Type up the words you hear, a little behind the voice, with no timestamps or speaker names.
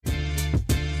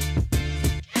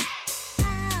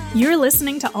You're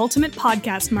listening to Ultimate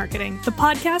Podcast Marketing, the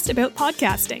podcast about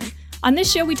podcasting. On this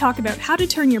show, we talk about how to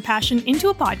turn your passion into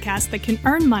a podcast that can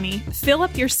earn money, fill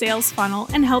up your sales funnel,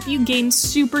 and help you gain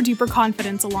super duper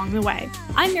confidence along the way.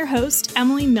 I'm your host,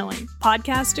 Emily Milling,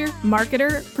 podcaster,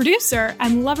 marketer, producer,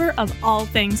 and lover of all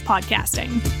things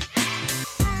podcasting.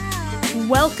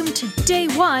 Welcome to day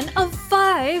 1 of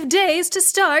 5 days to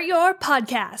start your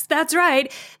podcast. That's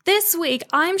right. This week,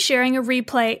 I'm sharing a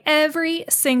replay every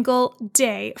single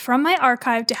day from my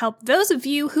archive to help those of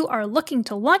you who are looking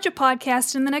to launch a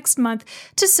podcast in the next month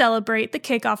to celebrate the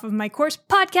kickoff of my course,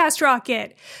 Podcast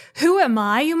Rocket. Who am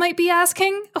I, you might be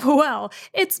asking? Well,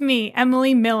 it's me,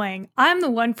 Emily Milling. I'm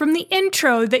the one from the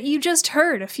intro that you just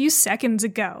heard a few seconds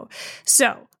ago.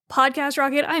 So, Podcast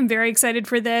Rocket, I'm very excited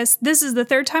for this. This is the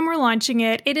 3rd time we're launching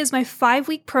it. It is my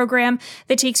 5-week program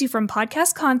that takes you from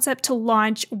podcast concept to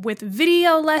launch with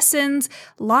video lessons,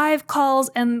 live calls,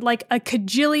 and like a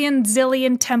kajillion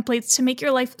zillion templates to make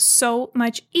your life so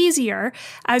much easier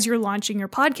as you're launching your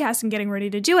podcast and getting ready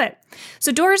to do it.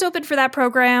 So doors open for that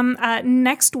program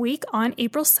next week on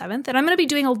April 7th, and I'm going to be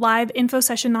doing a live info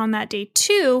session on that day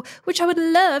too, which I would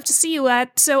love to see you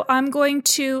at. So I'm going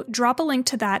to drop a link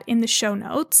to that in the show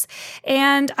notes.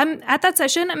 And I'm at that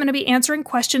session, I'm going to be answering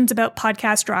questions about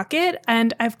Podcast Rocket,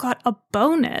 and I've got a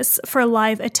bonus for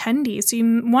live attendees. So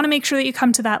you want to make sure that you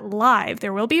come to that live.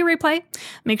 There will be a replay.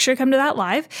 Make sure you come to that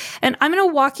live. And I'm going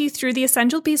to walk you through the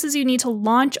essential pieces you need to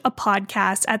launch a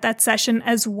podcast at that session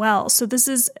as well. So this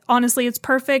is, honestly, it's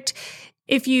perfect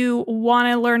if you want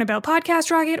to learn about Podcast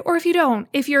Rocket, or if you don't.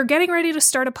 If you're getting ready to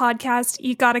start a podcast,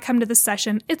 you got to come to this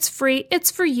session. It's free.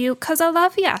 It's for you because I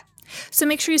love you. So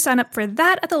make sure you sign up for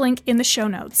that at the link in the show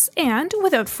notes. And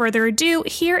without further ado,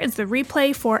 here is the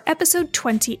replay for episode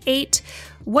 28,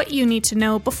 What You Need to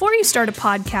Know Before You Start a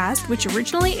Podcast, which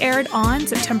originally aired on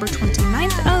September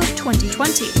 29th of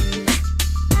 2020.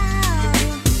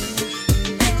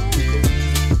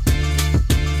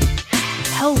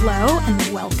 Hello and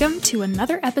welcome to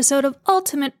another episode of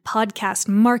Ultimate Podcast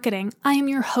Marketing. I am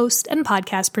your host and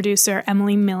podcast producer,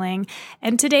 Emily Milling,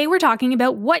 and today we're talking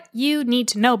about what you need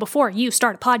to know before you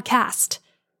start a podcast.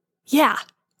 Yeah,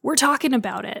 we're talking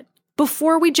about it.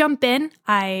 Before we jump in,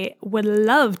 I would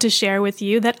love to share with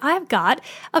you that I've got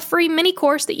a free mini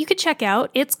course that you could check out.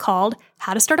 It's called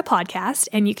How to Start a Podcast,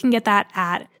 and you can get that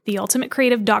at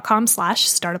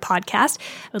theultimatecreative.com/startapodcast.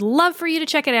 I would love for you to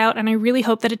check it out, and I really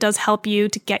hope that it does help you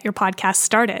to get your podcast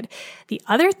started. The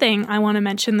other thing I want to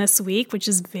mention this week, which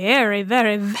is very,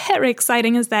 very, very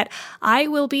exciting, is that I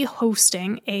will be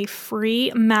hosting a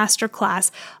free masterclass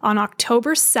on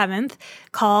October 7th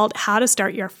called How to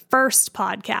Start Your First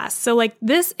Podcast. So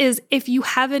this is, if you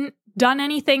haven't done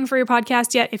anything for your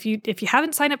podcast yet, if you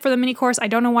haven't signed up for the mini course, I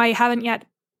don't know why you haven't yet.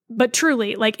 But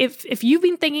truly, if you've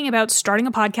been thinking about starting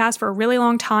a podcast for a really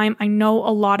long time, I know a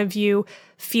lot of you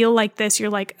feel like this. You're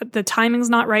like, the timing's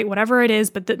not right, whatever it is,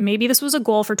 but maybe this was a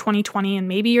goal for 2020, and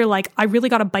maybe you're like, I really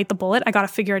got to bite the bullet. I got to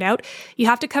figure it out. You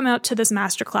have to come out to this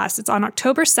masterclass. It's on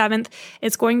October 7th.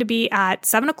 It's going to be at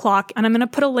 7 o'clock, and I'm going to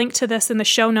put a link to this in the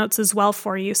show notes as well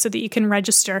for you so that you can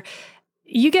register.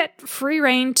 You get free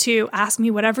reign to ask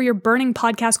me whatever your burning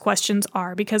podcast questions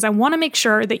are, because I want to make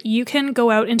sure that you can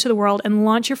go out into the world and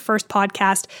launch your first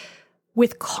podcast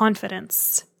with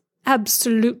confidence.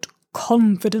 Absolute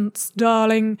confidence,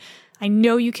 darling. I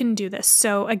know you can do this.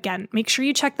 So again, make sure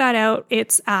you check that out.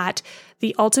 It's at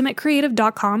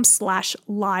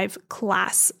theultimatecreative.com/live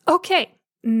class. Okay,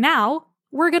 now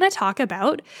we're going to talk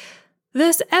about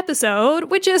this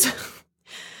episode, which is,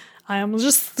 I am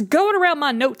just going around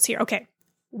my notes here. Okay.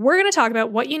 We're going to talk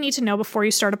about what you need to know before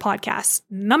you start a podcast.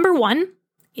 Number 1,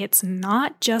 it's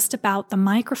not just about the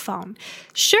microphone.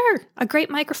 Sure, a great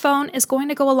microphone is going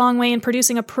to go a long way in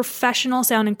producing a professional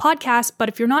sounding podcast, but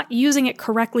if you're not using it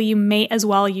correctly, you may as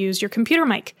well use your computer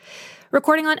mic.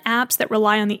 Recording on apps that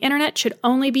rely on the internet should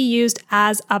only be used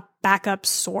as a backup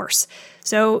source.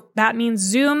 So that means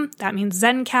Zoom, that means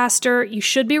Zencastr. You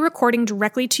should be recording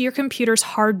directly to your computer's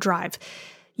hard drive.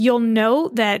 You'll know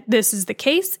that this is the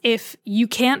case if you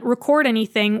can't record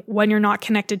anything when you're not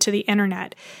connected to the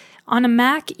internet. On a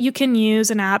Mac, you can use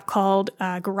an app called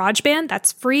GarageBand.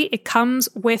 That's free. It comes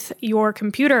with your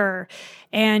computer,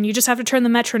 and you just have to turn the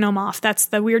metronome off. That's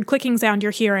the weird clicking sound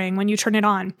you're hearing when you turn it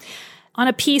on. On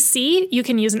a PC, you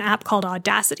can use an app called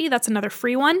Audacity. That's another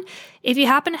free one. If you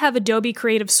happen to have Adobe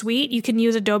Creative Suite, you can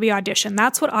use Adobe Audition.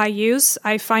 That's what I use.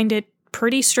 I find it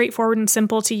pretty straightforward and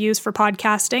simple to use for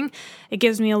podcasting. It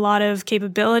gives me a lot of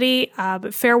capability,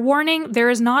 but fair warning, there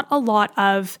is not a lot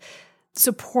of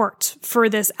support for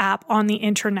this app on the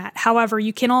internet. However,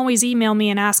 you can always email me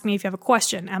and ask me if you have a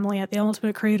question,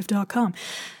 Emily@theultimatecreative.com.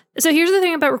 So here's the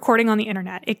thing about recording on the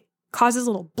internet. It causes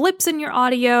little blips in your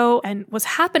audio. And what's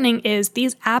happening is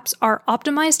these apps are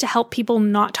optimized to help people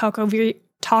not talk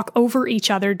over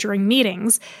each other during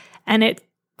meetings. And it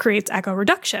creates echo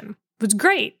reduction. It's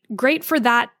great for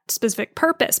that specific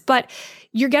purpose. But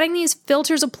you're getting these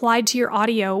filters applied to your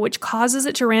audio, which causes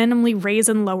it to randomly raise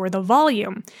and lower the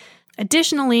volume.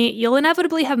 Additionally, you'll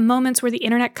inevitably have moments where the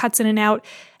internet cuts in and out,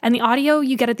 and the audio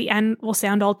you get at the end will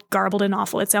sound all garbled and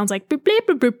awful. It sounds like boop, boop,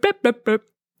 boop, boop, boop, boop, boop,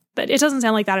 but it doesn't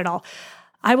sound like that at all.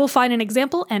 I will find an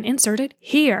example and insert it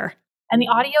here. And the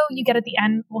audio you get at the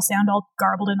end will sound all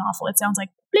garbled and awful. It sounds like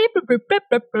boop, boop, boop, boop,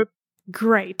 boop, boop.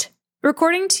 Great.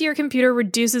 Recording to your computer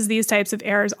reduces these types of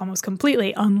errors almost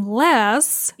completely,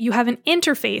 unless you have an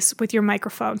interface with your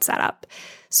microphone set up.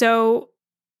 So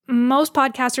most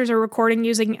podcasters are recording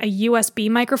using a USB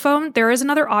microphone. There is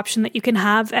another option that you can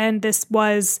have, and this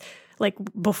was like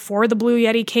before the Blue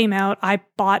Yeti came out. I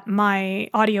bought my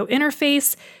audio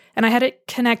interface, and I had it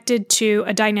connected to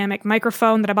a dynamic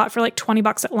microphone that I bought for like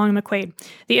 $20 at Long McQuaid.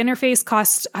 The interface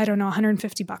cost,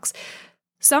 $150.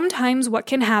 Sometimes what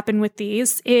can happen with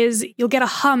these is you'll get a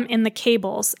hum in the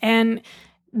cables, and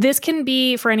this can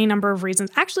be for any number of reasons.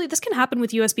 Actually, this can happen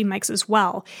with USB mics as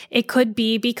well. It could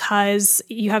be because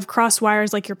you have cross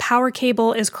wires, like your power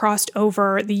cable is crossed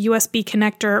over the USB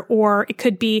connector, or it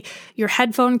could be your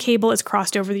headphone cable is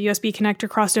crossed over the USB connector,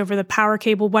 crossed over the power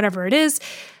cable, whatever it is.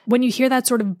 When you hear that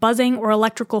sort of buzzing or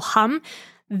electrical hum,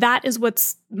 that is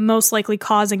what's most likely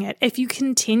causing it. If you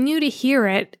continue to hear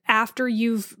it after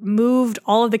you've moved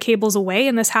all of the cables away,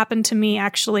 and this happened to me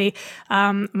actually,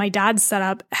 my dad's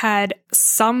setup had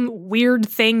some weird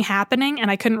thing happening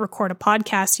and I couldn't record a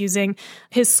podcast using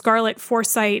his Scarlett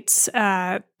Foresight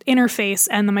interface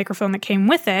and the microphone that came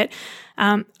with it.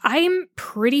 I'm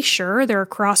pretty sure there are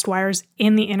crossed wires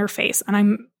in the interface, and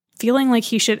I'm feeling like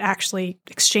he should actually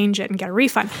exchange it and get a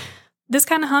refund. This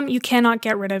kind of hum you cannot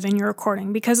get rid of in your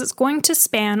recording because it's going to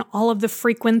span all of the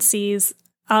frequencies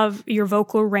of your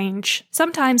vocal range.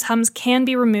 Sometimes hums can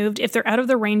be removed if they're out of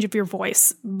the range of your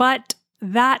voice, but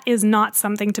that is not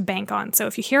something to bank on. So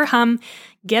if you hear a hum,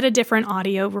 get a different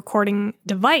audio recording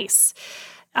device.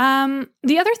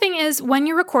 The other thing is when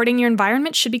you're recording, your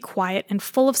environment should be quiet and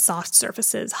full of soft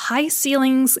surfaces. High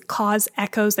ceilings cause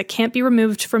echoes that can't be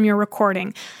removed from your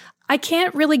recording. I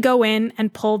can't really go in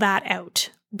and pull that out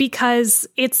because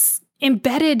it's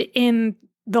embedded in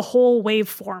the whole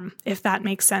waveform, if that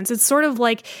makes sense. It's sort of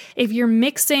like if you're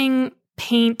mixing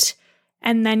paint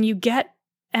and then you get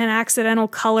an accidental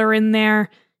color in there,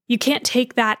 you can't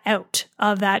take that out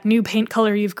of that new paint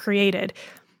color you've created.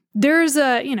 There's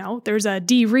a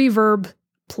de-reverb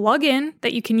plugin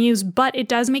that you can use, but it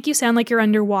does make you sound like you're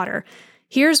underwater.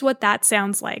 Here's what that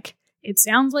sounds like. It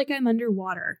sounds like I'm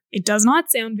underwater. It does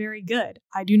not sound very good.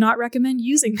 I do not recommend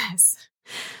using this.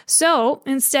 So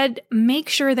instead, make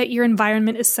sure that your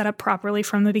environment is set up properly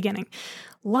from the beginning.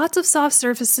 Lots of soft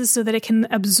surfaces so that it can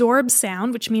absorb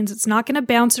sound, which means it's not going to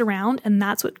bounce around, and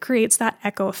that's what creates that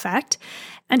echo effect.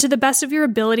 And to the best of your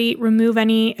ability, remove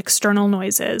any external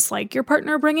noises, like your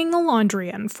partner bringing the laundry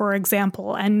in, for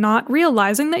example, and not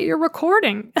realizing that you're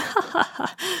recording.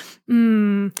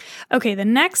 Okay, the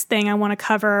next thing I want to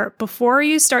cover before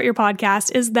you start your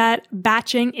podcast is that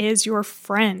batching is your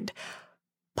friend.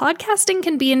 Podcasting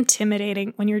can be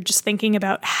intimidating when you're just thinking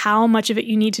about how much of it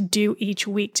you need to do each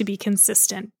week to be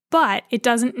consistent, but it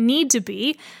doesn't need to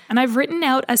be. And I've written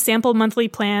out a sample monthly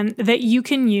plan that you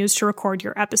can use to record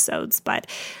your episodes. But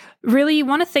really, you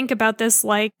want to think about this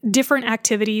like different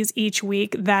activities each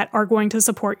week that are going to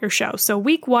support your show. So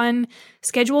week 1,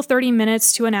 schedule 30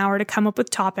 minutes to an hour to come up with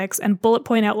topics and bullet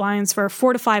point outlines for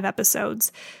 4 to 5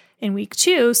 episodes. In week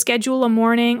 2, schedule a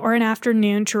morning or an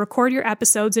afternoon to record your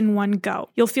episodes in one go.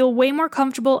 You'll feel way more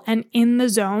comfortable and in the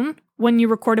zone when you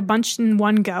record a bunch in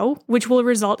one go, which will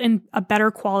result in a better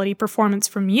quality performance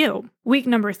from you. Week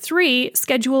number 3,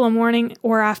 schedule a morning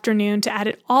or afternoon to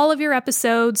edit all of your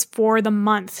episodes for the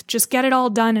month. Just get it all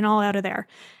done and all out of there.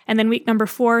 And then week number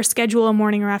 4, schedule a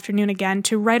morning or afternoon again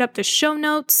to write up the show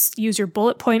notes, use your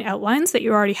bullet point outlines that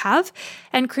you already have,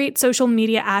 and create social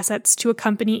media assets to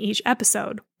accompany each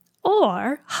episode.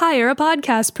 Or hire a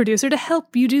podcast producer to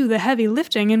help you do the heavy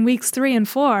lifting in weeks 3 and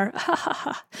 4.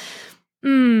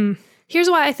 Here's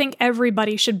why I think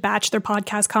everybody should batch their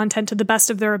podcast content to the best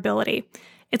of their ability.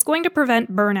 It's going to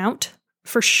prevent burnout,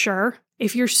 for sure.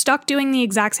 If you're stuck doing the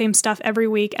exact same stuff every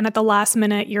week and at the last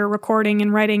minute you're recording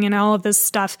and writing and all of this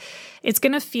stuff, it's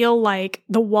going to feel like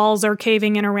the walls are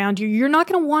caving in around you. You're not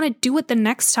going to want to do it the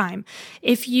next time.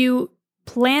 If you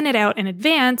plan it out in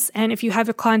advance, and if you have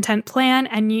a content plan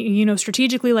and you know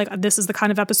strategically, like this is the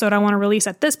kind of episode I want to release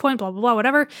at this point, blah, blah, blah,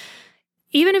 whatever,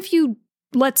 even if you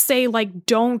let's say, like,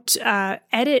 don't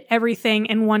edit everything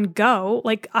in one go.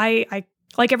 Like I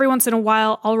like every once in a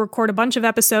while, I'll record a bunch of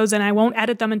episodes and I won't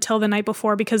edit them until the night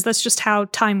before because that's just how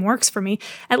time works for me.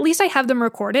 At least I have them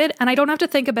recorded and I don't have to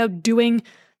think about doing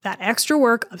that extra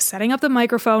work of setting up the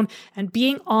microphone and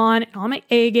being on my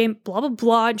A game, blah, blah,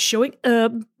 blah, and showing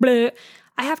up, blah.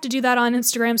 I have to do that on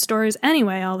Instagram stories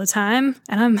anyway all the time.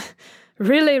 And I'm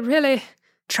really, really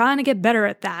trying to get better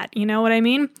at that. You know what I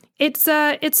mean? It's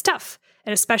tough.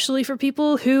 And especially for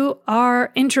people who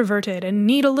are introverted and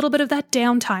need a little bit of that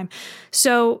downtime.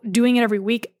 So doing it every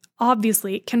week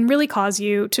obviously can really cause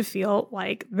you to feel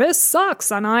like this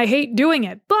sucks and I hate doing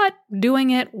it. But doing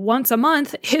it once a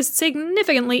month is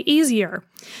significantly easier.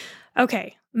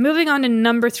 Okay, moving on to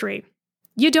number 3.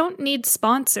 You don't need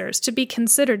sponsors to be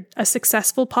considered a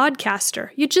successful podcaster.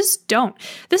 You just don't.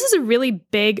 This is a really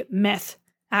big myth,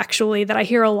 actually, that I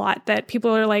hear a lot, that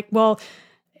people are like, well,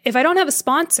 if I don't have a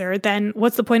sponsor, then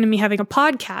what's the point of me having a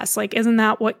podcast? Like, isn't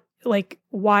that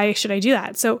why should I do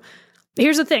that? So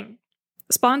here's the thing.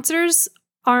 Sponsors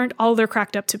aren't all they're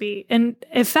cracked up to be. And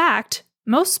in fact,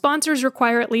 most sponsors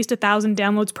require at least 1,000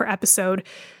 downloads per episode.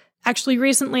 Actually,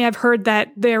 recently I've heard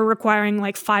that they're requiring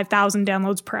like 5,000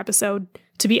 downloads per episode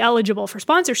to be eligible for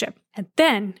sponsorship. And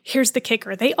then here's the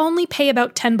kicker. They only pay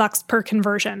about $10 per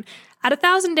conversion. At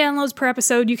 1,000 downloads per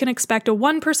episode, you can expect a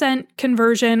 1%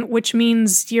 conversion, which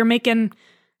means you're making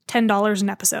 $10 an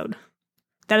episode.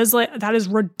 That is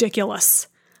ridiculous.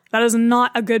 That is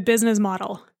not a good business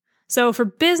model. So for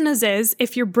businesses,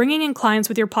 if you're bringing in clients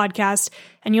with your podcast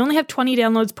and you only have 20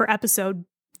 downloads per episode,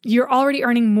 you're already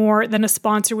earning more than a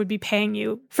sponsor would be paying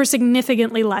you for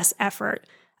significantly less effort.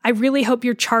 I really hope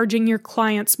you're charging your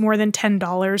clients more than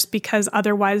 $10 because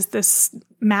otherwise this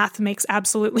math makes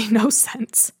absolutely no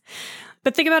sense.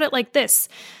 But think about it like this.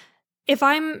 If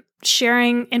I'm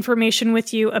sharing information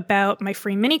with you about my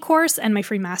free mini course and my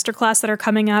free masterclass that are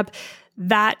coming up,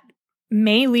 that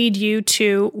may lead you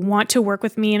to want to work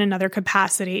with me in another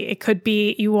capacity. It could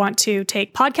be you want to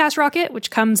take Podcast Rocket,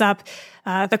 which comes up,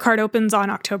 the card opens on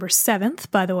October 7th,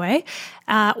 by the way,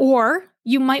 or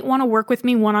you might want to work with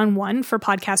me one-on-one for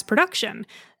podcast production.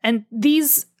 And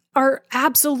these are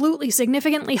absolutely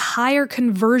significantly higher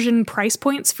conversion price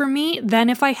points for me than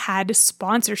if I had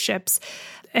sponsorships.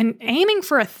 And aiming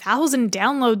for 1,000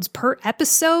 downloads per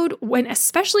episode,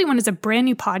 especially when it's a brand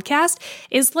new podcast,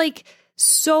 is like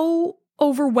so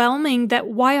overwhelming that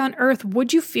why on earth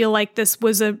would you feel like this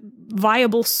was a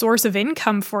viable source of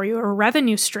income for you, or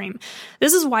revenue stream?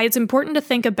 This is why it's important to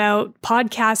think about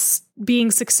podcasts being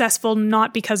successful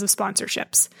not because of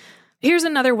sponsorships. Here's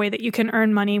another way that you can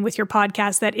earn money with your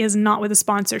podcast that is not with a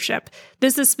sponsorship.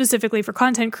 This is specifically for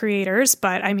content creators,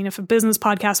 but I mean, if a business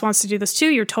podcast wants to do this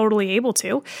too, you're totally able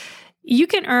to. You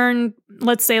can earn,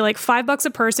 let's say, like $5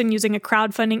 a person using a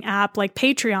crowdfunding app like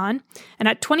Patreon. And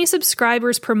at 20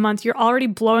 subscribers per month, you're already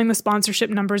blowing the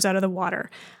sponsorship numbers out of the water.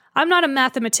 I'm not a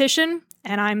mathematician,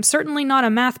 and I'm certainly not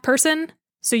a math person,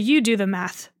 so you do the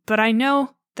math. But I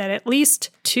know that at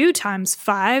least 2 times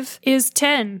 5 is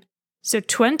 10. So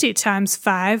 20 times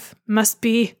 5 must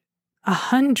be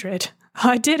 100.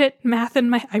 I did it. Math in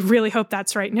my... I really hope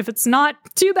that's right. And if it's not,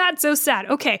 too bad, so sad.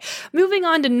 Okay, moving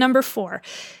on to number 4.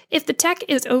 If the tech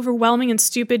is overwhelming and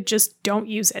stupid, just don't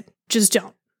use it. Just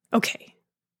don't. Okay.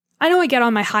 I know I get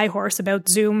on my high horse about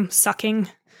Zoom sucking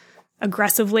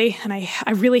aggressively, and I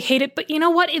really hate it. But you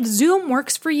know what? If Zoom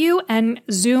works for you and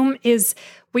Zoom is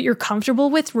what you're comfortable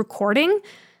with recording,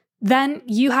 then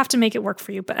you have to make it work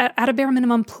for you. But at a bare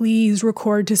minimum, please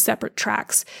record to separate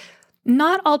tracks.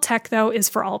 Not all tech, though, is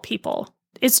for all people.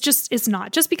 It's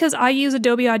not. Just because I use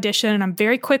Adobe Audition and I'm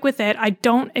very quick with it, I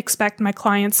don't expect my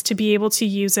clients to be able to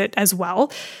use it as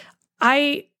well.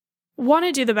 I want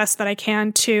to do the best that I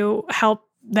can to help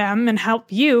them and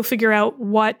help you figure out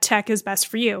what tech is best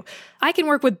for you. I can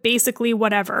work with basically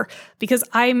whatever because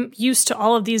I'm used to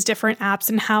all of these different apps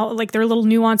and how, like, their little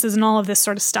nuances and all of this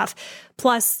sort of stuff.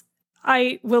 Plus,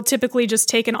 I will typically just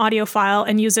take an audio file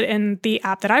and use it in the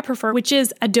app that I prefer, which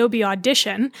is Adobe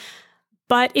Audition.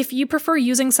 But if you prefer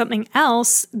using something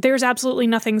else, there's absolutely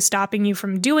nothing stopping you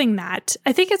from doing that.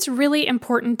 I think it's really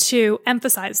important to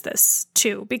emphasize this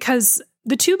too, because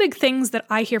the 2 big things that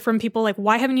I hear from people, like,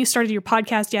 why haven't you started your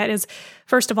podcast yet, is,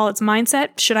 first of all, it's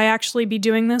mindset. Should I actually be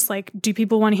doing this? Like, do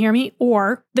people want to hear me?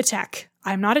 Or the tech.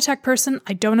 I'm not a tech person.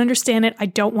 I don't understand it. I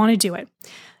don't want to do it.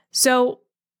 So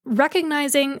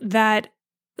recognizing that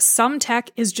some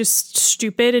tech is just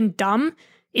stupid and dumb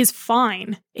is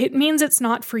fine. It means it's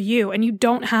not for you and you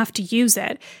don't have to use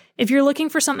it. If you're looking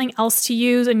for something else to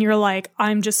use and you're like,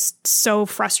 I'm just so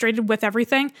frustrated with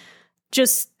everything,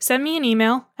 just send me an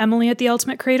email,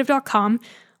 Emily@theultimatecreative.com.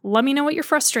 Let me know what your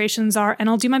frustrations are, and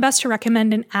I'll do my best to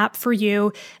recommend an app for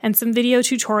you and some video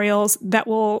tutorials that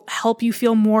will help you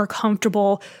feel more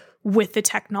comfortable with the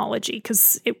technology.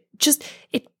 Because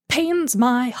it pains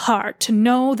my heart to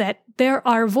know that there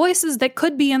are voices that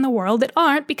could be in the world that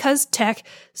aren't because tech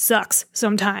sucks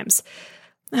sometimes.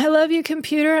 I love you,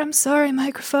 computer. I'm sorry,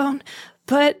 microphone.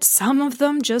 But some of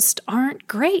them just aren't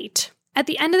great. At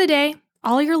the end of the day,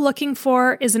 all you're looking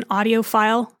for is an audio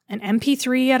file, an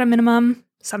MP3 at a minimum.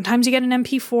 Sometimes you get an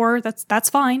MP4, that's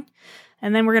fine.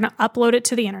 And then we're going to upload it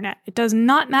to the internet. It does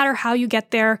not matter how you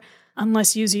get there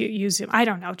unless you use Zoom. I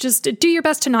don't know. Just do your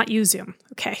best to not use Zoom.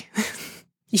 Okay.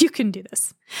 You can do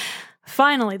this.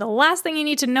 Finally, the last thing you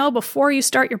need to know before you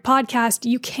start your podcast,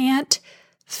 you can't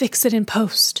fix it in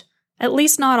post. At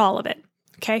least not all of it.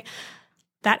 Okay.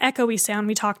 That echoey sound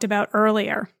we talked about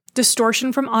earlier.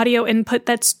 Distortion from audio input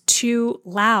that's too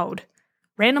loud.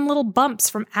 Random little bumps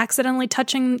from accidentally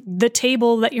touching the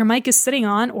table that your mic is sitting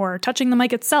on or touching the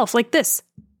mic itself, like this.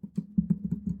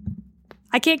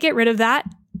 I can't get rid of that,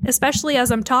 especially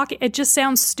as I'm talking. It just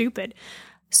sounds stupid.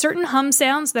 Certain hum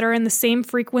sounds that are in the same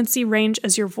frequency range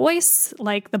as your voice,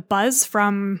 like the buzz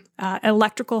from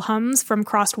electrical hums from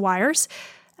crossed wires,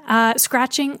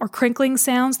 scratching or crinkling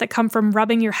sounds that come from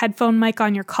rubbing your headphone mic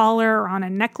on your collar or on a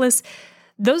necklace,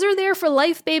 those are there for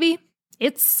life, baby.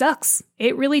 It sucks.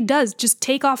 It really does. Just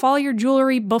take off all your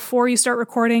jewelry before you start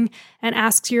recording and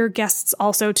ask your guests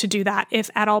also to do that,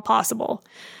 if at all possible.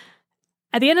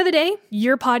 At the end of the day,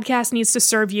 your podcast needs to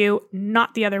serve you,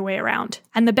 not the other way around.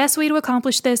 And the best way to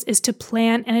accomplish this is to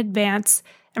plan in advance.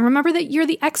 And remember that you're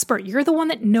the expert. You're the one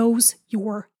that knows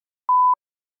your.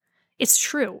 It's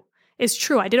true. It's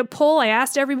true. I did a poll. I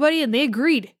asked everybody and they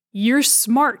agreed. You're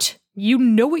smart. You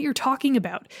know what you're talking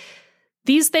about.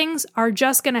 These things are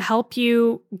just going to help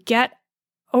you get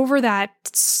over that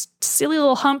silly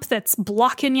little hump that's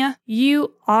blocking you.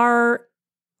 You are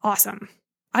awesome.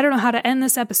 I don't know how to end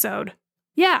this episode.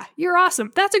 Yeah, you're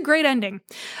awesome. That's a great ending.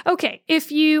 Okay,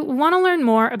 if you want to learn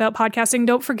more about podcasting,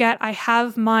 don't forget I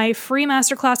have my free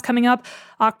masterclass coming up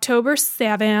October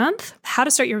 7th, how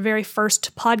to start your very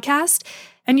first podcast.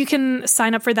 And you can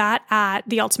sign up for that at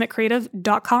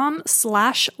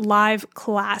theultimatecreative.com/live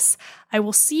class. I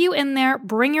will see you in there.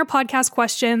 Bring your podcast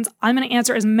questions. I'm going to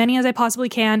answer as many as I possibly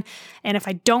can. And if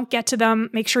I don't get to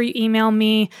them, make sure you email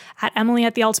me at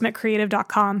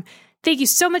emily@theultimatecreative.com. Thank you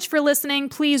so much for listening.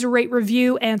 Please rate,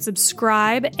 review, and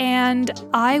subscribe. And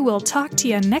I will talk to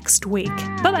you next week.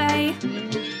 Bye-bye.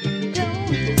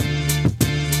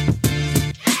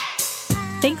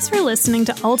 Thanks for listening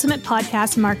to Ultimate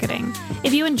Podcast Marketing.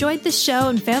 If you enjoyed this show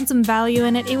and found some value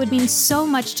in it, it would mean so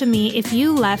much to me if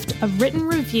you left a written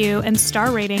review and star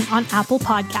rating on Apple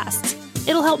Podcasts.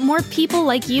 It'll help more people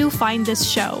like you find this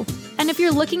show. And if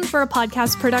you're looking for a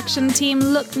podcast production team,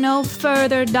 look no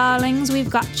further, darlings.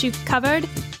 We've got you covered.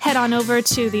 Head on over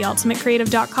to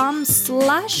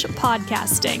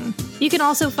theultimatecreative.com/podcasting. You can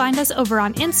also find us over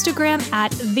on Instagram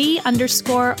at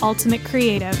 @the_ultimate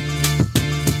creative.